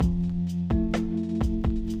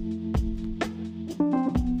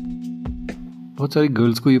बहुत सारी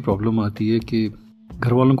गर्ल्स को ये प्रॉब्लम आती है कि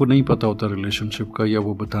घर वालों को नहीं पता होता रिलेशनशिप का, या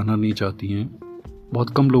वो बताना नहीं चाहती हैं। बहुत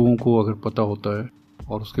कम लोगों को अगर पता होता है,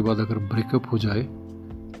 और उसके बाद अगर ब्रेकअप हो जाए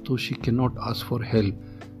तो she can not ask for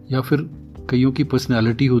help. या फिर कईयों की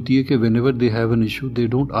पर्सनैलिटी होती है कि whenever they have an issue they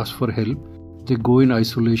don't ask for help, they go in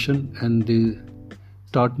isolation and they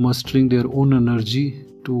start mustering their own energy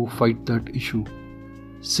to fight that issue.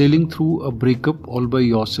 Sailing through a breakup all by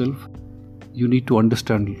yourself, you need to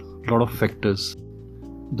understand a lot of factors.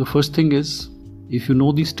 The first thing is, if you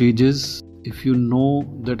know the stages, if you know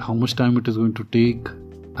that how much time it is going to take,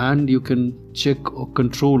 and you can check or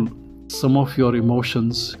control some of your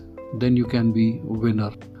emotions, then you can be a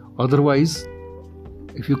winner. Otherwise,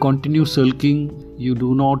 if you continue sulking, you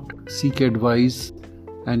do not seek advice,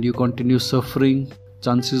 and you continue suffering,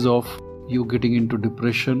 chances of you getting into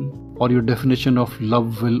depression or your definition of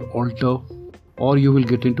love will alter, or you will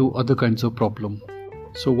get into other kinds of problem.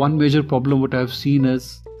 So one major problem what I have seen is,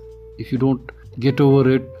 if you don't get over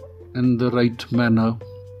it in the right manner,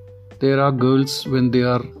 there are girls when they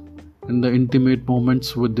are in the intimate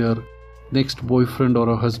moments with their next boyfriend or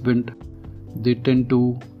a husband, they tend to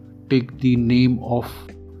take the name of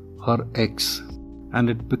her ex, and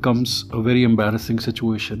it becomes a very embarrassing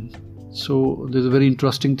situation. So there's a very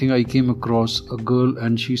interesting thing. I came across a girl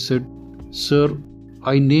and she said, "Sir,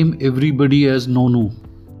 I name everybody as Nonu.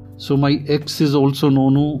 So my ex is also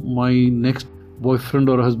Nonu, my next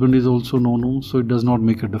boyfriend or husband is also Nonu, so it does not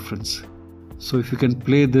make a difference." So if you can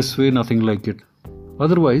play this way, nothing like it.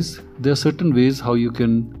 Otherwise, there are certain ways how you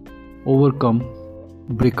can overcome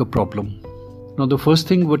breakup problem. Now the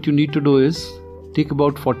first thing what you need to do is take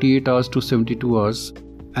about 48 hours to 72 hours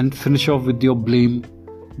and finish off with your blame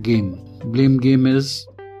game. Blame game is,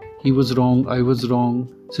 he was wrong, I was wrong,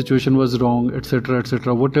 situation was wrong, etc.,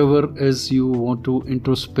 etc. Whatever is you want to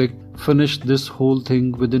introspect, finish this whole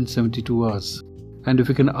thing within 72 hours. And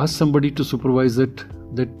if you can ask somebody to supervise it,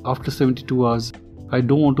 that after 72 hours, I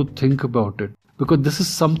don't want to think about it, because this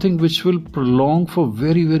is something which will prolong for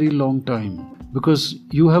very, very long time, because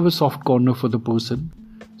you have a soft corner for the person.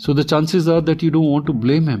 So the chances are that you don't want to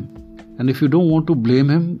blame him. And if you don't want to blame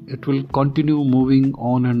him, it will continue moving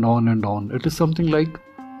on and on and on. It is something like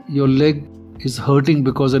your leg is hurting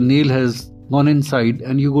because a nail has gone inside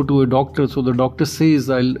and you go to a doctor. So the doctor says,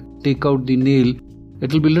 "I'll take out the nail."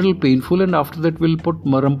 It will be a little painful, and after that we'll put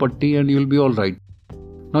maram patti and you'll be all right.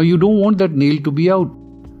 Now you don't want that nail to be out.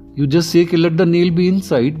 You just say, let the nail be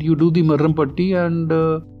inside. You do the maram patti and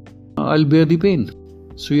I'll bear the pain.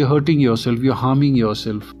 So you're hurting yourself, you're harming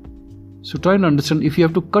yourself. So try and understand, if you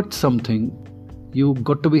have to cut something, you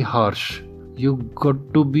got to be harsh. You got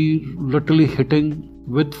to be literally hitting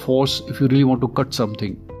with force if you really want to cut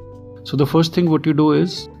something. So the first thing what you do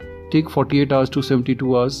is take 48 hours to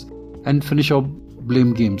 72 hours and finish off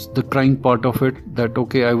blame games, the crying part of it, that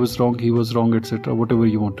okay, I was wrong, he was wrong, etc., whatever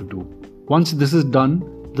you want to do. Once this is done,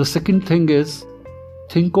 the second thing is,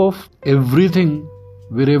 think of everything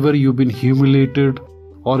wherever you've been humiliated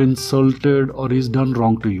or insulted or is done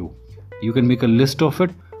wrong to you. You can make a list of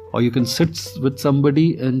it, or you can sit with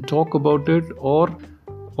somebody and talk about it, or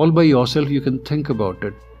all by yourself you can think about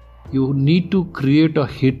it. You need to create a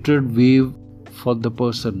hatred wave for the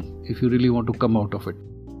person if you really want to come out of it.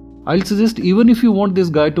 I'll suggest, even if you want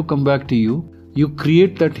this guy to come back to you, you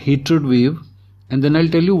create that hatred wave, and then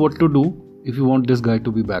I'll tell you what to do if you want this guy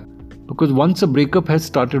to be back. Because once a breakup has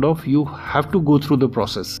started off, you have to go through the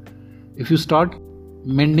process. If you start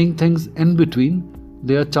mending things in between,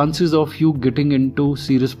 there are chances of you getting into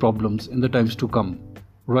serious problems in the times to come,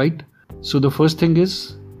 right? So the first thing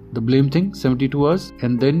is the blame thing, 72 hours,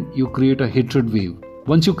 and then you create a hatred wave.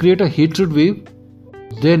 Once you create a hatred wave,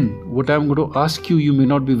 then what I'm going to ask you, you may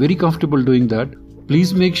not be very comfortable doing that.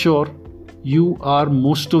 Please make sure you are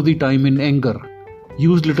most of the time in anger.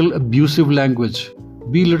 Use little abusive language.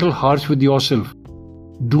 Be little harsh with yourself.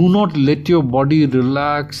 Do not let your body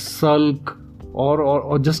relax, sulk,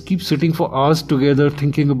 or just keep sitting for hours together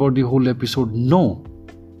thinking about the whole episode. No.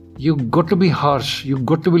 You got to be harsh. You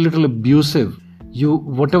got to be a little abusive.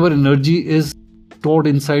 Whatever energy is stored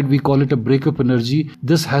inside, we call it a breakup energy.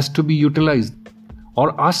 This has to be utilized.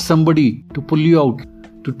 Or ask somebody to pull you out,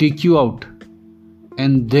 to take you out.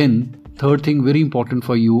 And then, third thing very important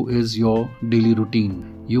for you is your daily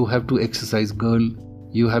routine. You have to exercise, girl.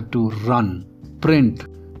 You have to run, sprint,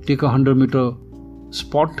 take a 100-meter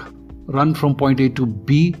spot, run from point A to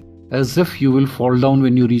B as if you will fall down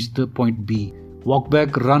when you reach the point B. Walk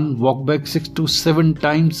back, run, walk back 6 to 7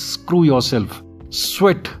 times, screw yourself.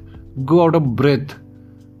 Sweat, go out of breath.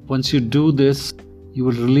 Once you do this, you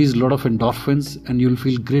will release a lot of endorphins and you will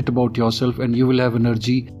feel great about yourself, and you will have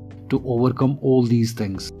energy to overcome all these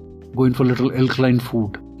things. Go in for little alkaline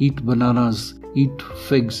food. Eat bananas, eat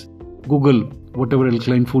figs. Google whatever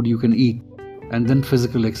alkaline food you can eat. And then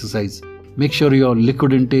physical exercise. Make sure your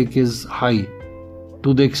liquid intake is high,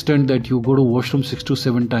 to the extent that you go to washroom 6 to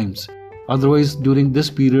 7 times. Otherwise, during this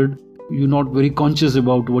period, you're not very conscious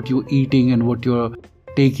about what you're eating and what you're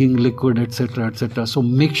taking, liquid, etc., etc. So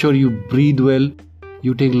make sure you breathe well,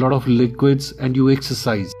 you take a lot of liquids, and you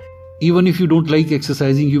exercise. Even if you don't like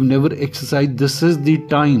exercising, you've never exercised, this is the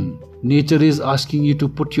time. Nature is asking you to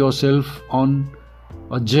put yourself on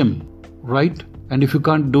a gym, right? And if you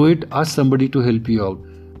can't do it, ask somebody to help you out.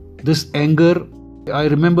 This anger, I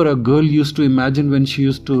remember a girl used to imagine when she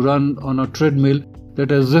used to run on a treadmill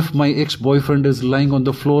that as if my ex-boyfriend is lying on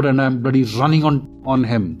the floor and I'm bloody running on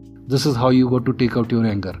him. This is how you got to take out your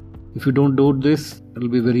anger. If you don't do this, it'll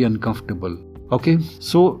be very uncomfortable. Okay,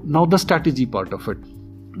 so now the strategy part of it.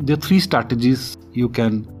 There are 3 strategies you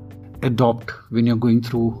can adopt when you're going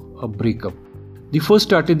through a breakup. The first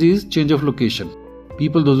strategy is change of location.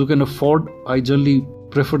 People, those who can afford, I generally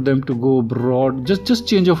prefer them to go abroad. Just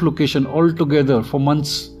change of location altogether for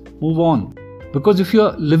months. Move on. Because if you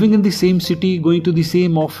are living in the same city, going to the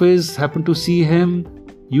same office, happen to see him,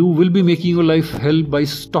 you will be making your life hell by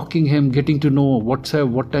stalking him, getting to know WhatsApp,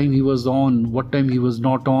 what time he was on, what time he was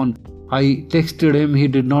not on. I texted him, he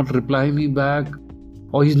did not reply me back,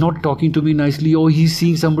 or he's not talking to me nicely, or he's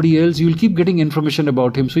seeing somebody else. You'll keep getting information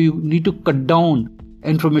about him. So you need to cut down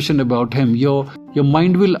information about him. Your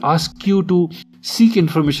mind will ask you to seek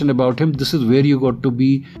information about him. This is where you got to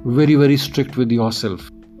be very, very strict with yourself,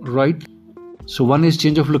 right? So one is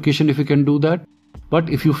change of location if you can do that. But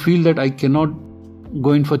if you feel that I cannot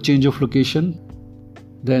go in for change of location,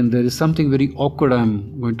 then there is something very awkward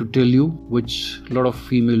I'm going to tell you, which a lot of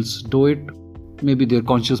females do it. Maybe their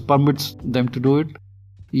conscience permits them to do it.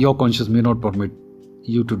 Your conscience may not permit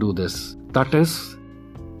you to do this. That is,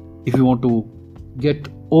 if you want to get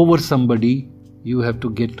over somebody, you have to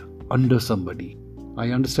get under somebody.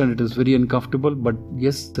 I understand it is very uncomfortable, but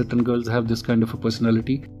yes, certain girls have this kind of a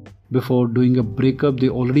personality. Before doing a breakup, they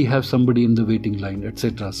already have somebody in the waiting line,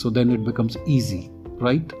 etc. So then it becomes easy,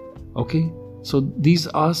 right? Okay. So these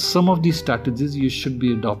are some of the strategies you should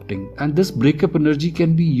be adopting. And this breakup energy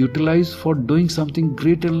can be utilized for doing something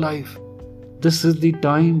great in life. This is the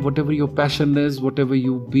time, whatever your passion is, whatever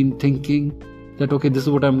you've been thinking, that okay, this is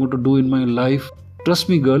what I'm going to do in my life. Trust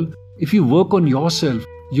me, girl, if you work on yourself,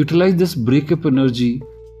 utilize this breakup energy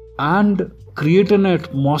and create an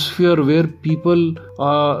atmosphere where people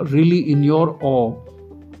are really in your awe,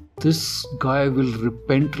 this guy will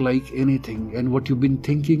repent like anything. And what you've been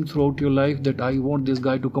thinking throughout your life, that I want this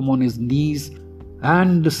guy to come on his knees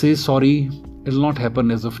and say sorry, it'll not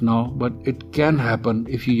happen as of now, but it can happen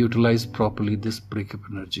if you utilize properly this breakup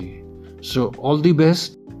energy. So all the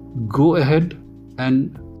best. Go ahead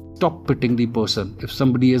and stop pitying the person. If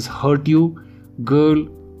somebody has hurt you, girl,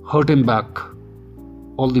 hurt him back.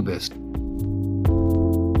 All the best.